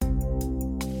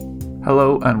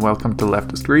Hello and welcome to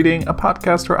Leftist Reading, a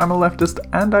podcast where I'm a leftist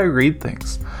and I read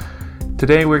things.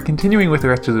 Today we're continuing with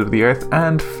Wretches of the Earth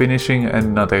and finishing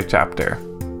another chapter.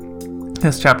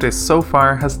 This chapter so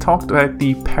far has talked about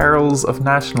the perils of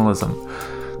nationalism,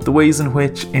 the ways in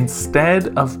which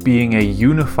instead of being a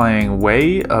unifying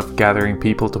way of gathering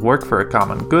people to work for a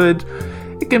common good,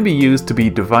 it can be used to be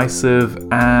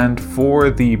divisive and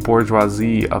for the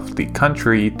bourgeoisie of the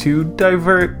country to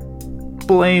divert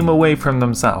blame away from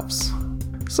themselves.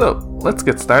 So, let's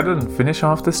get started and finish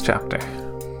off this chapter.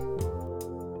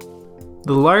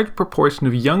 The large proportion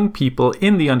of young people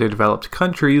in the underdeveloped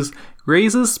countries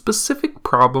raises specific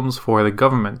problems for the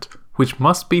government, which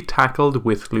must be tackled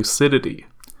with lucidity.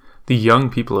 The young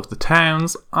people of the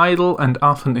towns, idle and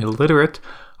often illiterate,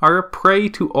 are a prey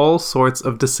to all sorts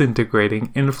of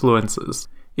disintegrating influences.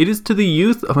 It is to the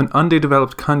youth of an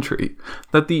underdeveloped country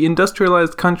that the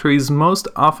industrialized countries most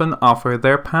often offer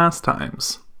their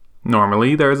pastimes.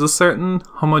 Normally, there is a certain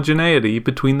homogeneity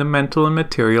between the mental and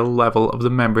material level of the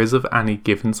members of any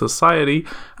given society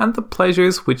and the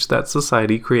pleasures which that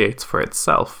society creates for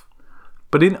itself.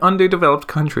 But in underdeveloped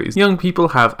countries, young people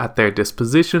have at their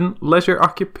disposition leisure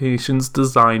occupations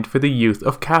designed for the youth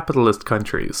of capitalist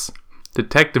countries.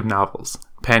 Detective novels,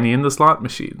 penny in the slot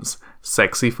machines,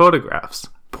 sexy photographs,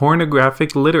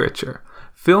 pornographic literature,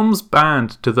 films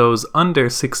banned to those under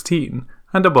 16,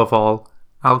 and above all,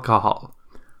 alcohol.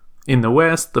 In the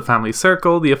West, the family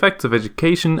circle, the effects of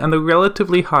education, and the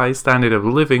relatively high standard of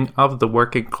living of the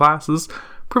working classes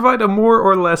provide a more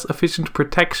or less efficient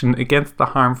protection against the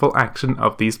harmful action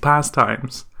of these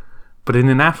pastimes. But in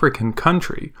an African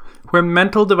country, where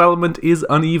mental development is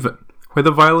uneven, where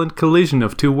the violent collision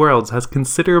of two worlds has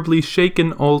considerably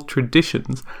shaken old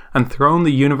traditions and thrown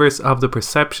the universe of the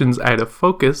perceptions out of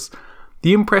focus,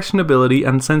 the impressionability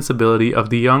and sensibility of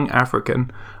the young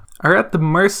African are at the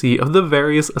mercy of the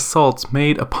various assaults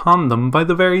made upon them by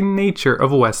the very nature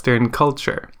of Western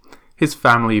culture. His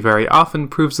family very often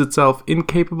proves itself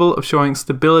incapable of showing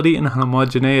stability and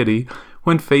homogeneity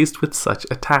when faced with such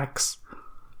attacks.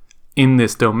 In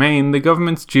this domain, the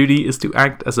government's duty is to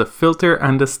act as a filter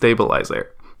and a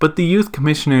stabilizer. But the youth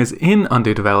commissioners in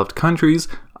underdeveloped countries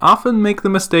often make the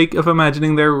mistake of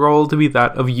imagining their role to be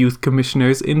that of youth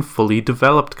commissioners in fully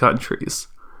developed countries.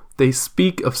 They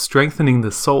speak of strengthening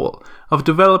the soul, of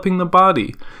developing the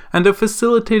body, and of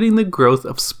facilitating the growth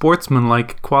of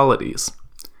sportsmanlike qualities.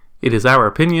 It is our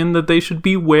opinion that they should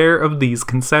beware of these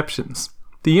conceptions.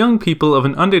 The young people of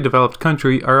an underdeveloped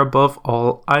country are above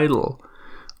all idle.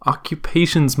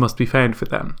 Occupations must be found for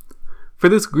them. For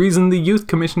this reason, the youth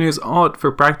commissioners ought,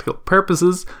 for practical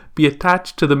purposes, be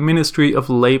attached to the Ministry of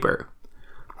Labour.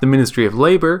 The Ministry of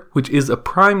Labour, which is a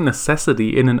prime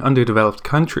necessity in an underdeveloped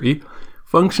country,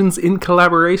 functions in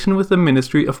collaboration with the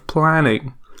Ministry of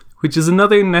Planning, which is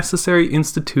another necessary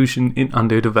institution in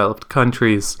underdeveloped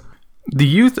countries. The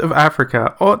youth of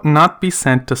Africa ought not be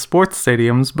sent to sports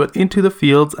stadiums, but into the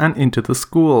fields and into the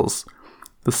schools.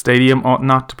 The stadium ought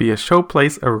not to be a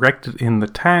showplace erected in the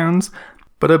towns,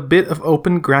 but a bit of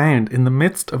open ground in the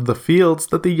midst of the fields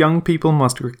that the young people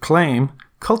must reclaim,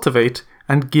 cultivate,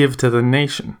 and give to the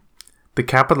nation. The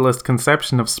capitalist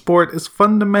conception of sport is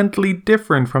fundamentally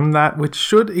different from that which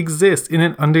should exist in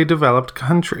an underdeveloped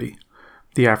country.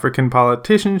 The African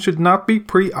politician should not be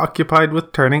preoccupied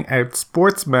with turning out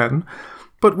sportsmen,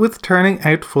 but with turning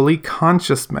out fully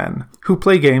conscious men, who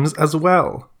play games as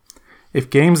well. If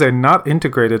games are not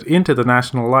integrated into the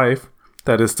national life,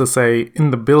 that is to say,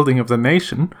 in the building of the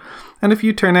nation, and if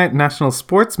you turn out national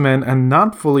sportsmen and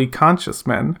not fully conscious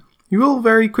men, you will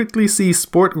very quickly see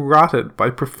sport rotted by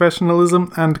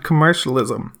professionalism and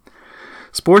commercialism.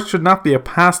 Sport should not be a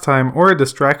pastime or a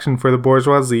distraction for the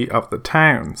bourgeoisie of the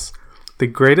towns. The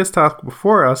greatest task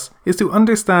before us is to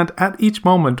understand at each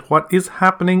moment what is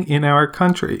happening in our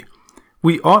country.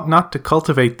 We ought not to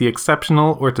cultivate the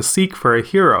exceptional or to seek for a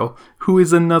hero, who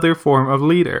is another form of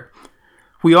leader.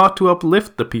 We ought to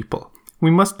uplift the people. We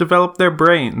must develop their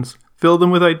brains, fill them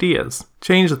with ideas,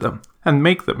 change them, and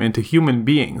make them into human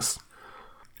beings.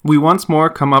 We once more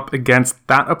come up against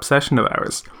that obsession of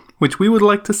ours, which we would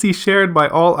like to see shared by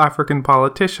all African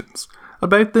politicians,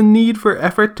 about the need for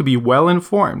effort to be well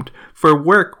informed, for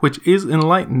work which is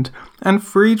enlightened, and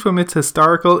freed from its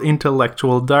historical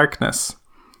intellectual darkness.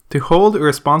 To hold a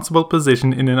responsible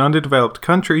position in an underdeveloped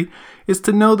country is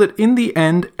to know that in the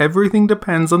end everything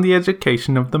depends on the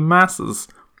education of the masses,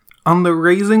 on the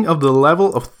raising of the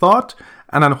level of thought,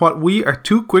 and on what we are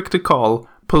too quick to call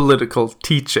political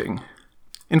teaching.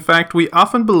 In fact, we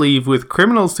often believe with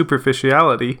criminal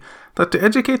superficiality that to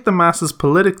educate the masses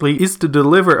politically is to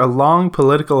deliver a long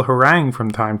political harangue from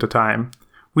time to time.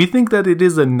 We think that it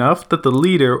is enough that the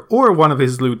leader or one of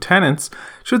his lieutenants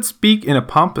should speak in a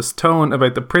pompous tone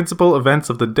about the principal events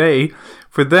of the day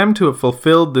for them to have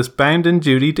fulfilled this bounden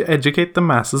duty to educate the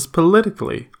masses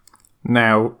politically.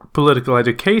 Now, political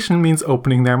education means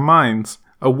opening their minds,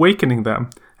 awakening them,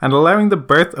 and allowing the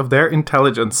birth of their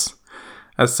intelligence.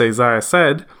 As César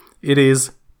said, it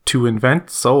is to invent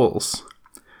souls.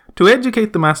 To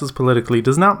educate the masses politically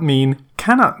cannot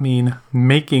mean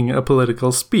making a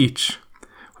political speech.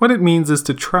 What it means is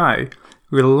to try,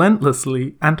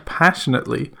 relentlessly and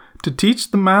passionately, to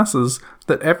teach the masses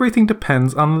that everything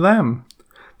depends on them.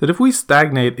 That if we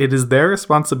stagnate, it is their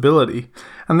responsibility,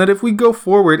 and that if we go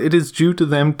forward, it is due to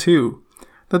them too.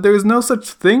 That there is no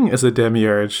such thing as a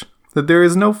demiurge. That there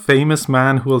is no famous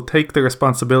man who will take the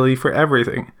responsibility for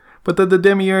everything, but that the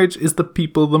demiurge is the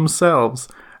people themselves,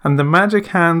 and the magic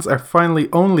hands are finally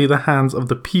only the hands of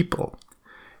the people.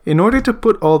 In order to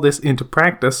put all this into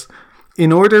practice,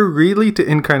 in order really to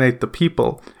incarnate the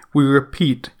people, we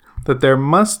repeat that there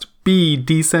must be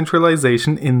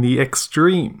decentralization in the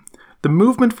extreme. The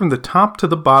movement from the top to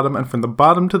the bottom and from the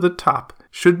bottom to the top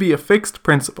should be a fixed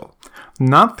principle,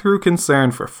 not through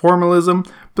concern for formalism,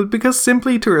 but because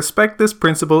simply to respect this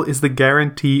principle is the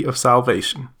guarantee of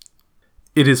salvation.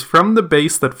 It is from the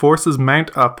base that forces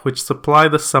mount up which supply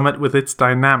the summit with its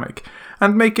dynamic,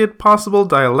 and make it possible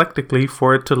dialectically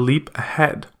for it to leap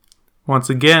ahead. Once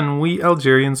again, we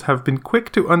Algerians have been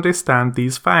quick to understand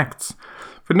these facts,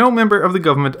 for no member of the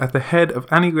government at the head of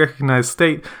any recognized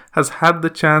state has had the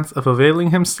chance of availing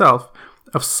himself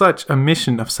of such a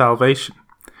mission of salvation.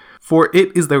 For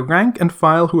it is the rank and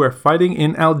file who are fighting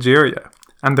in Algeria,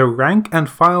 and the rank and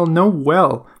file know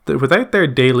well that without their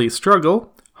daily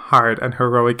struggle, hard and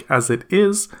heroic as it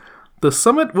is, the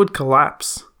summit would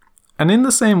collapse. And in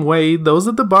the same way, those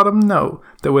at the bottom know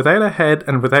that without a head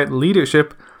and without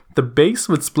leadership, the base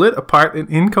would split apart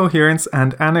in incoherence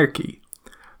and anarchy.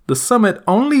 The summit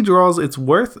only draws its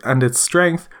worth and its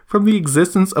strength from the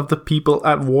existence of the people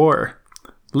at war.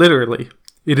 Literally,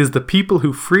 it is the people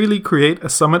who freely create a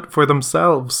summit for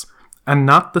themselves, and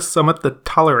not the summit that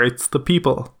tolerates the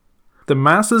people. The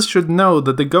masses should know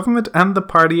that the government and the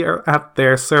party are at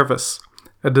their service.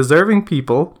 A deserving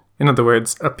people, in other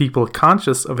words, a people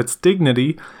conscious of its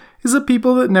dignity, is a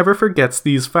people that never forgets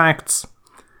these facts.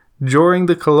 During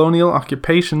the colonial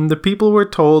occupation, the people were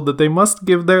told that they must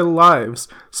give their lives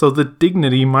so that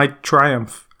dignity might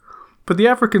triumph. But the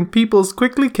African peoples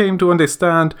quickly came to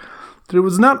understand that it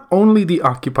was not only the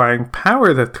occupying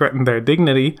power that threatened their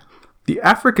dignity. The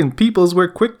African peoples were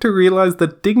quick to realize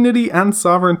that dignity and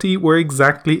sovereignty were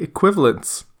exactly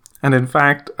equivalents. And in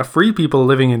fact, a free people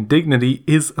living in dignity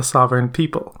is a sovereign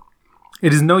people.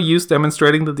 It is no use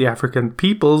demonstrating that the African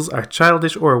peoples are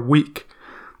childish or weak.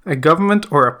 A government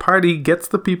or a party gets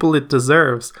the people it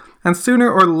deserves, and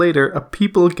sooner or later a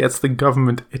people gets the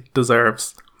government it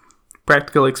deserves.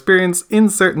 Practical experience in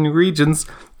certain regions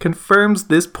confirms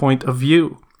this point of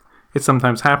view. It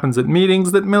sometimes happens at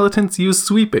meetings that militants use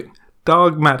sweeping,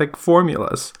 dogmatic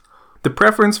formulas. The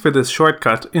preference for this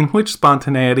shortcut, in which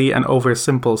spontaneity and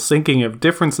oversimple sinking of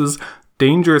differences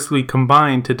dangerously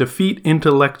combine to defeat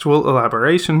intellectual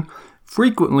elaboration,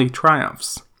 frequently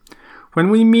triumphs. When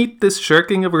we meet this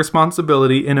shirking of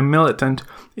responsibility in a militant,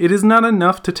 it is not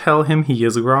enough to tell him he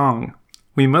is wrong.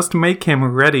 We must make him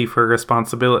ready for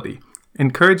responsibility,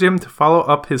 encourage him to follow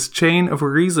up his chain of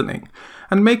reasoning,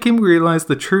 and make him realize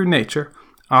the true nature,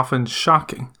 often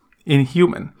shocking,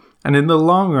 inhuman, and in the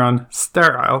long run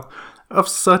sterile, of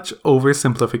such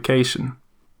oversimplification.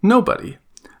 Nobody,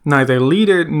 neither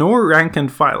leader nor rank and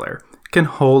filer, can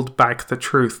hold back the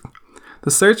truth. The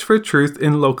search for truth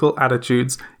in local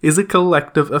attitudes is a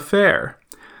collective affair.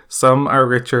 Some are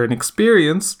richer in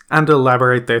experience and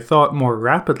elaborate their thought more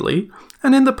rapidly,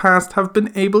 and in the past have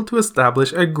been able to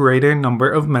establish a greater number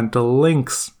of mental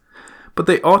links. But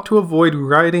they ought to avoid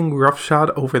riding roughshod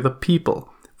over the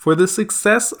people, for the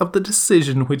success of the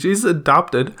decision which is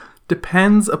adopted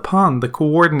depends upon the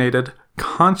coordinated,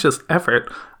 conscious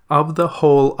effort of the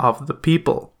whole of the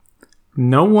people.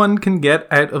 No one can get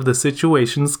out of the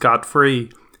situation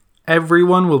scot-free.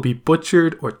 Everyone will be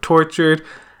butchered or tortured,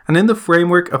 and in the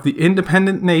framework of the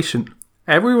independent nation,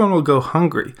 everyone will go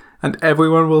hungry, and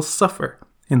everyone will suffer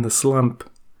in the slump.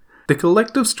 The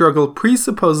collective struggle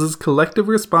presupposes collective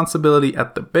responsibility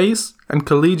at the base and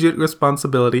collegiate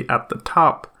responsibility at the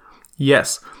top.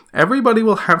 Yes, everybody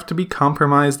will have to be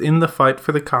compromised in the fight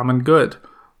for the common good.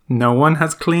 No one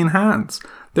has clean hands.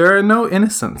 There are no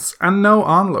innocents and no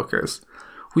onlookers.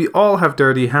 We all have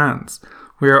dirty hands.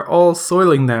 We are all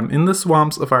soiling them in the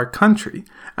swamps of our country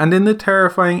and in the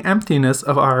terrifying emptiness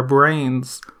of our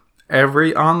brains.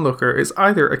 Every onlooker is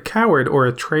either a coward or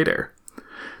a traitor.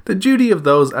 The duty of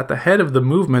those at the head of the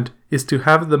movement is to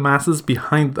have the masses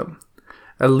behind them.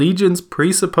 Allegiance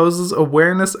presupposes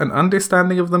awareness and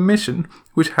understanding of the mission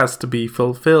which has to be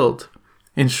fulfilled.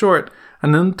 In short,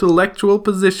 an intellectual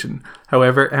position,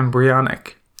 however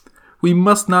embryonic. We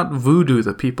must not voodoo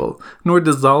the people, nor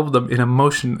dissolve them in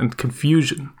emotion and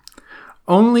confusion.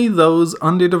 Only those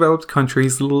underdeveloped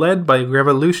countries led by a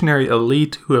revolutionary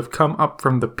elite who have come up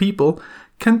from the people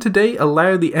can today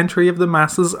allow the entry of the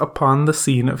masses upon the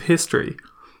scene of history.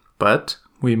 But,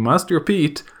 we must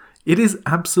repeat, it is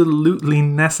absolutely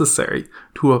necessary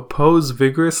to oppose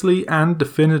vigorously and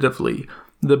definitively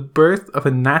the birth of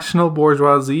a national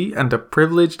bourgeoisie and a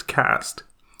privileged caste.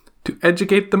 To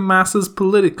educate the masses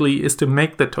politically is to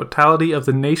make the totality of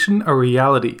the nation a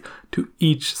reality to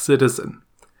each citizen.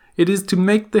 It is to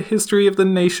make the history of the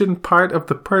nation part of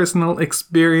the personal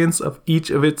experience of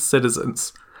each of its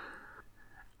citizens.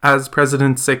 As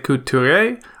President Sekou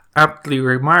Touré aptly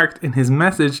remarked in his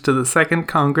message to the Second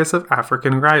Congress of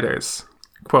African Writers,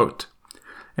 quote,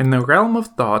 "In the realm of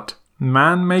thought,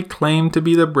 man may claim to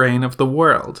be the brain of the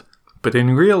world, but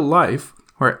in real life,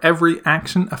 where every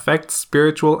action affects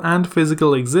spiritual and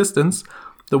physical existence,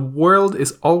 the world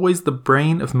is always the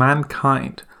brain of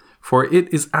mankind, for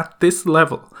it is at this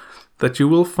level that you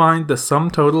will find the sum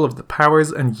total of the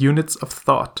powers and units of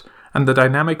thought, and the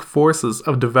dynamic forces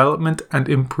of development and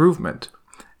improvement.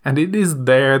 And it is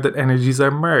there that energies are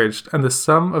merged, and the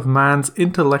sum of man's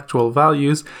intellectual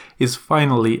values is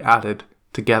finally added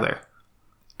together."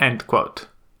 End quote.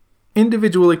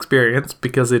 Individual experience,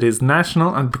 because it is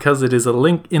national and because it is a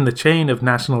link in the chain of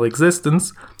national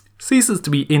existence, ceases to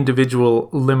be individual,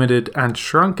 limited, and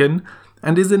shrunken,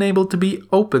 and is enabled to be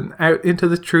open out into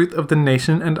the truth of the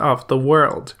nation and of the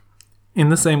world. In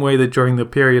the same way that during the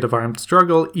period of armed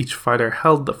struggle, each fighter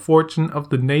held the fortune of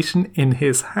the nation in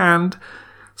his hand,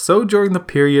 so during the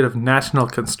period of national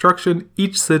construction,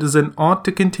 each citizen ought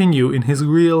to continue in his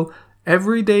real,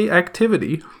 everyday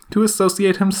activity to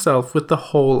associate himself with the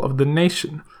whole of the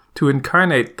nation, to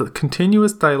incarnate the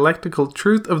continuous dialectical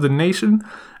truth of the nation,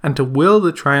 and to will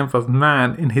the triumph of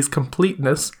man in his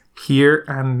completeness here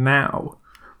and now.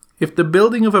 If the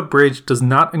building of a bridge does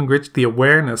not enrich the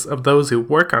awareness of those who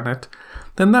work on it,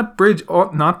 then that bridge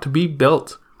ought not to be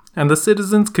built, and the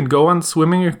citizens can go on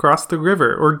swimming across the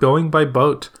river or going by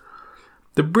boat.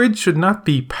 The bridge should not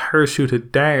be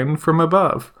parachuted down from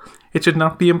above. It should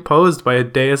not be imposed by a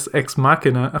deus ex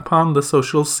machina upon the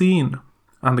social scene.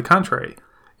 On the contrary,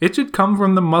 it should come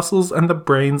from the muscles and the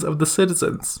brains of the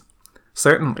citizens.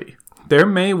 Certainly, there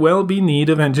may well be need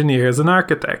of engineers and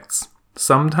architects,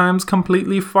 sometimes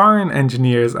completely foreign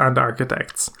engineers and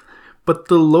architects, but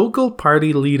the local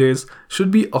party leaders should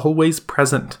be always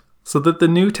present, so that the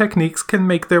new techniques can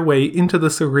make their way into the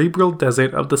cerebral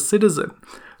desert of the citizen,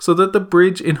 so that the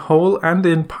bridge in whole and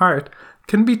in part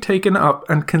can be taken up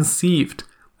and conceived,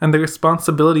 and the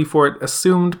responsibility for it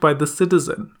assumed by the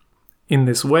citizen. In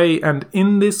this way, and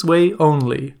in this way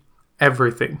only,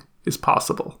 everything is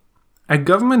possible. A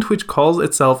government which calls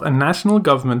itself a national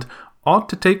government ought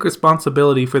to take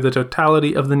responsibility for the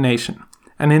totality of the nation,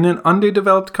 and in an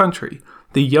underdeveloped country,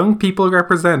 the young people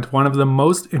represent one of the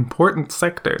most important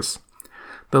sectors.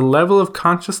 The level of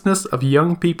consciousness of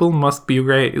young people must be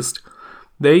raised.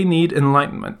 They need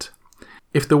enlightenment.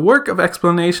 If the work of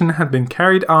explanation had been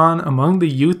carried on among the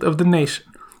youth of the nation,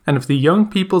 and if the Young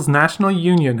People's National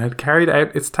Union had carried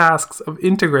out its tasks of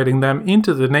integrating them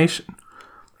into the nation,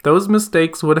 those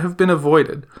mistakes would have been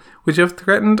avoided, which have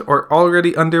threatened or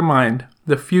already undermined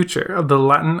the future of the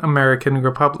Latin American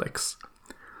republics.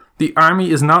 The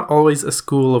army is not always a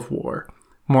school of war.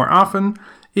 More often,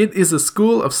 it is a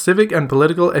school of civic and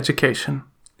political education.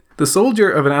 The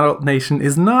soldier of an adult nation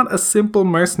is not a simple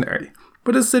mercenary,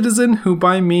 but a citizen who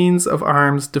by means of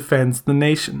arms defends the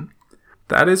nation.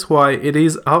 That is why it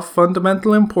is of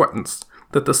fundamental importance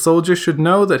that the soldier should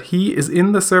know that he is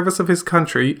in the service of his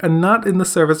country and not in the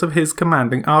service of his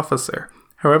commanding officer,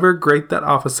 however great that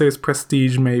officer's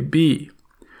prestige may be.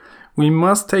 We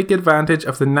must take advantage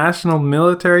of the national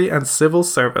military and civil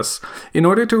service in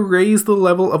order to raise the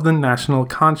level of the national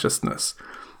consciousness,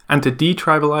 and to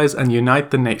detribalize and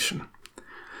unite the nation.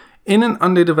 In an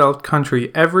underdeveloped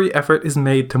country, every effort is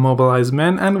made to mobilize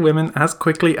men and women as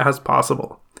quickly as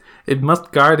possible. It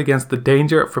must guard against the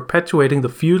danger of perpetuating the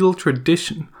feudal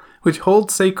tradition, which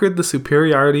holds sacred the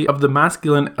superiority of the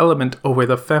masculine element over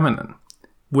the feminine.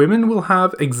 Women will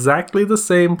have exactly the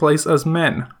same place as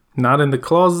men, not in the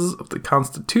clauses of the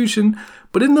Constitution,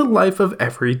 but in the life of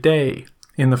every day,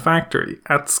 in the factory,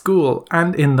 at school,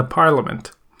 and in the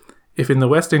parliament. If in the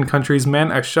Western countries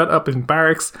men are shut up in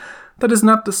barracks, That is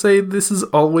not to say this is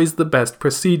always the best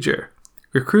procedure.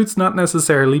 Recruits not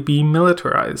necessarily be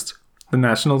militarized. The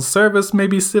national service may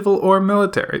be civil or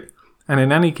military, and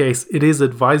in any case it is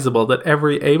advisable that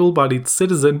every able-bodied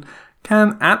citizen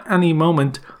can at any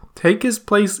moment take his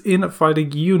place in a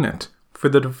fighting unit for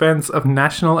the defense of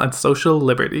national and social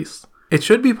liberties. It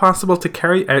should be possible to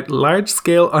carry out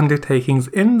large-scale undertakings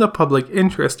in the public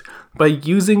interest by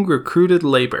using recruited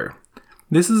labor.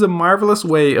 This is a marvelous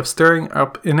way of stirring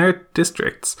up inert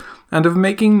districts and of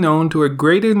making known to a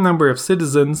greater number of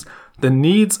citizens the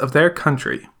needs of their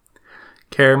country.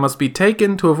 Care must be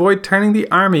taken to avoid turning the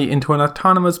army into an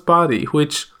autonomous body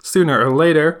which, sooner or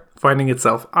later, finding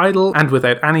itself idle and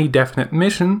without any definite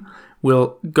mission,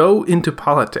 will go into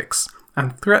politics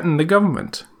and threaten the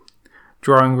government.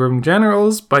 Drawing room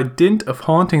generals, by dint of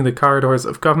haunting the corridors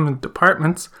of government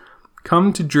departments,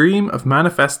 come to dream of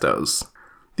manifestos.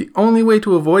 The only way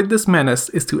to avoid this menace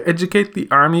is to educate the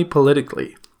army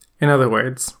politically. In other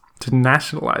words, to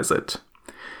nationalize it.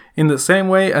 In the same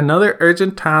way, another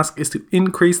urgent task is to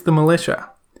increase the militia.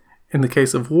 In the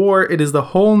case of war, it is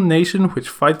the whole nation which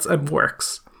fights and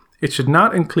works. It should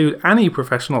not include any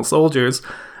professional soldiers,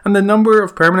 and the number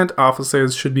of permanent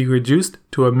officers should be reduced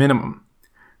to a minimum.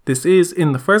 This is,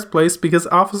 in the first place, because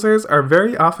officers are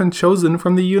very often chosen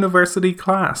from the university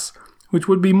class, which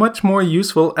would be much more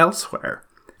useful elsewhere.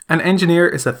 An engineer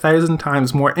is 1,000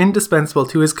 times more indispensable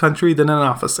to his country than an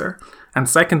officer, and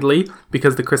secondly,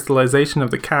 because the crystallization of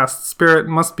the caste spirit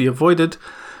must be avoided,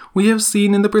 we have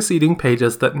seen in the preceding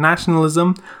pages that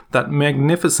nationalism, that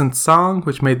magnificent song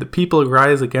which made the people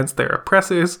rise against their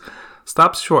oppressors,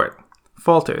 stops short,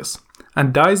 falters,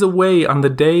 and dies away on the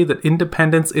day that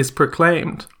independence is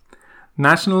proclaimed.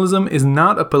 Nationalism is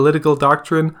not a political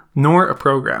doctrine nor a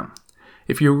program.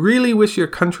 If you really wish your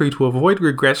country to avoid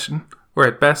regression, or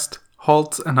at best,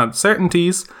 halts and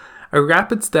uncertainties, a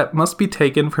rapid step must be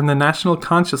taken from the national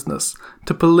consciousness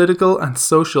to political and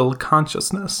social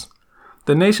consciousness.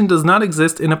 The nation does not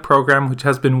exist in a program which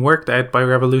has been worked out by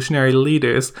revolutionary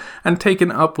leaders and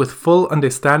taken up with full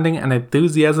understanding and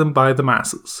enthusiasm by the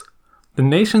masses. The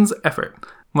nation's effort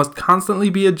must constantly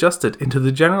be adjusted into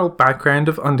the general background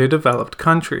of underdeveloped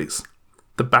countries.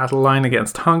 The battle line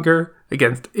against hunger,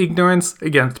 against ignorance,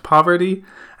 against poverty,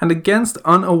 and against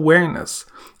unawareness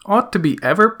ought to be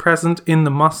ever present in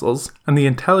the muscles and the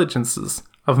intelligences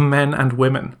of men and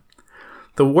women.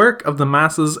 The work of the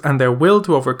masses and their will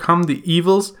to overcome the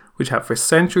evils which have for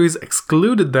centuries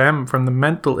excluded them from the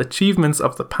mental achievements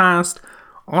of the past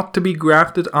ought to be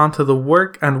grafted onto the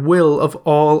work and will of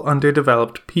all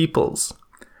underdeveloped peoples.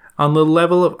 On the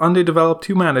level of underdeveloped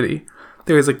humanity,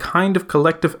 there is a kind of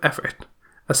collective effort,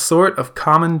 a sort of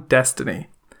common destiny.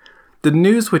 The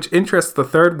news which interests the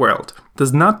Third World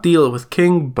does not deal with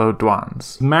King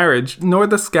Baudouin's marriage nor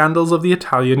the scandals of the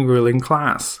Italian ruling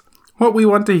class. What we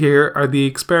want to hear are the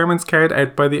experiments carried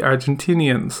out by the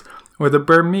Argentinians or the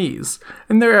Burmese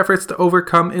in their efforts to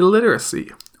overcome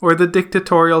illiteracy or the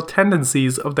dictatorial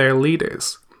tendencies of their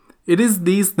leaders. It is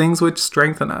these things which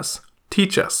strengthen us,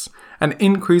 teach us, and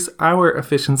increase our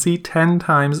efficiency 10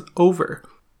 times over.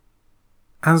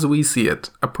 As we see it,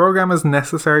 a program is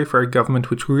necessary for a government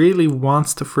which really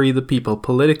wants to free the people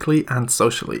politically and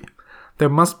socially. There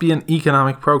must be an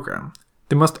economic program.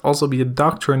 There must also be a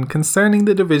doctrine concerning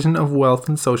the division of wealth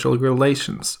and social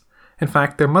relations. In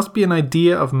fact, there must be an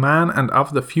idea of man and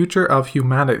of the future of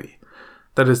humanity.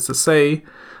 That is to say,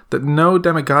 that no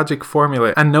demagogic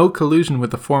formula and no collusion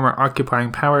with the former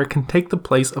occupying power can take the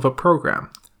place of a program.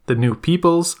 The new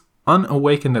peoples,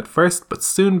 unawakened at first but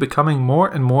soon becoming more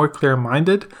and more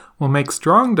clear-minded, will make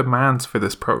strong demands for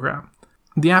this program.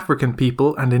 The African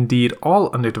people, and indeed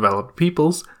all underdeveloped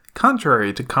peoples,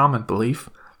 contrary to common belief,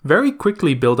 very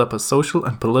quickly build up a social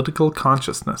and political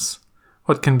consciousness.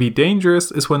 What can be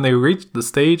dangerous is when they reach the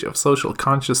stage of social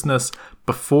consciousness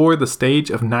before the stage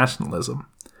of nationalism.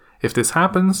 If this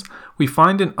happens, we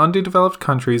find in underdeveloped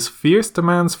countries fierce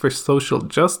demands for social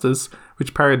justice,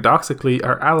 which paradoxically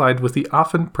are allied with the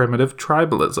often primitive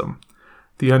tribalism.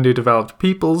 The underdeveloped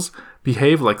peoples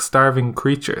behave like starving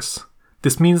creatures.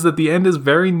 This means that the end is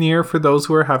very near for those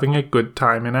who are having a good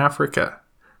time in Africa.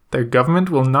 Their government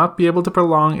will not be able to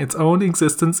prolong its own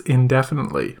existence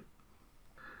indefinitely.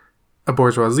 A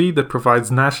bourgeoisie that provides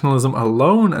nationalism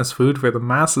alone as food for the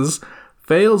masses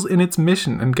fails in its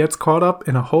mission and gets caught up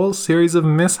in a whole series of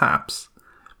mishaps.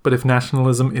 But if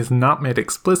nationalism is not made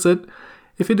explicit,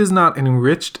 if it is not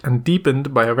enriched and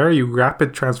deepened by a very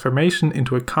rapid transformation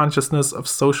into a consciousness of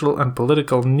social and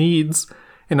political needs,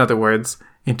 in other words,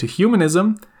 into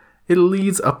humanism, it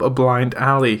leads up a blind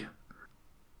alley.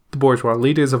 The bourgeois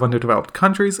leaders of underdeveloped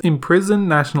countries imprison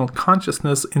national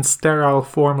consciousness in sterile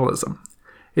formalism.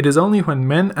 It is only when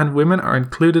men and women are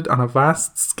included on a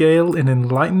vast scale in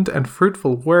enlightened and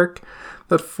fruitful work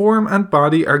that form and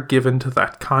body are given to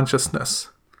that consciousness.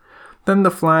 Then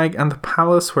the flag and the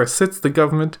palace where sits the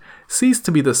government cease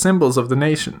to be the symbols of the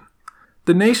nation.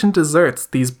 The nation deserts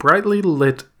these brightly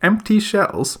lit, empty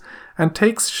shells and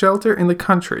takes shelter in the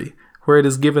country where it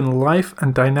is given life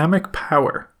and dynamic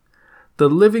power. The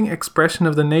living expression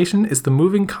of the nation is the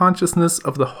moving consciousness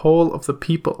of the whole of the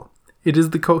people. It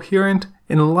is the coherent,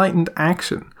 enlightened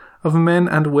action of men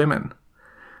and women.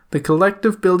 The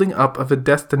collective building up of a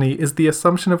destiny is the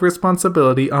assumption of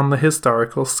responsibility on the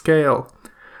historical scale.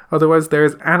 Otherwise there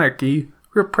is anarchy,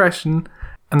 repression,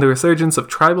 and the resurgence of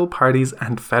tribal parties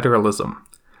and federalism.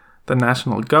 The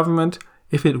national government,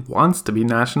 if it wants to be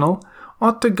national,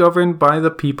 ought to govern by the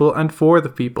people and for the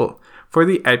people, for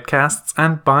the outcasts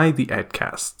and by the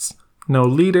outcasts. No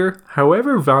leader,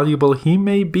 however valuable he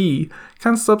may be,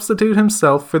 can substitute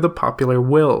himself for the popular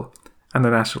will, and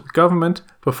the national government,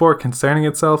 before concerning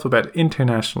itself about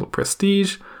international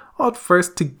prestige, ought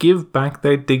first to give back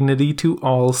their dignity to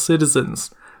all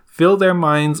citizens, fill their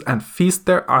minds and feast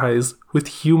their eyes with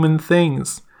human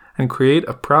things, and create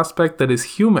a prospect that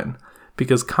is human,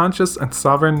 because conscious and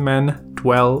sovereign men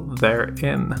dwell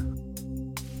therein.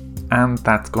 And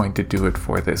that's going to do it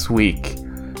for this week.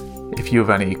 If you have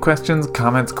any questions,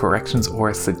 comments, corrections,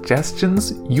 or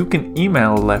suggestions, you can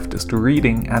email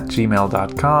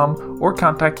leftistreading@gmail.com or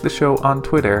contact the show on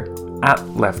Twitter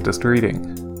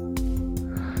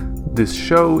 @leftistreading. This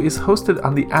show is hosted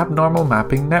on the Abnormal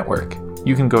Mapping Network.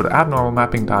 You can go to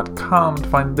abnormalmapping.com to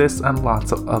find this and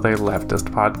lots of other leftist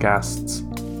podcasts.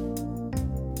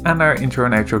 And our intro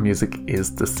and outro music is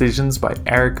Decisions by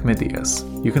Eric Medias.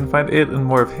 You can find it and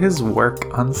more of his work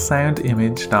on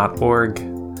soundimage.org.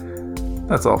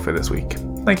 That's all for this week.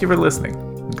 Thank you for listening,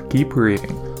 and keep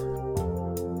reading.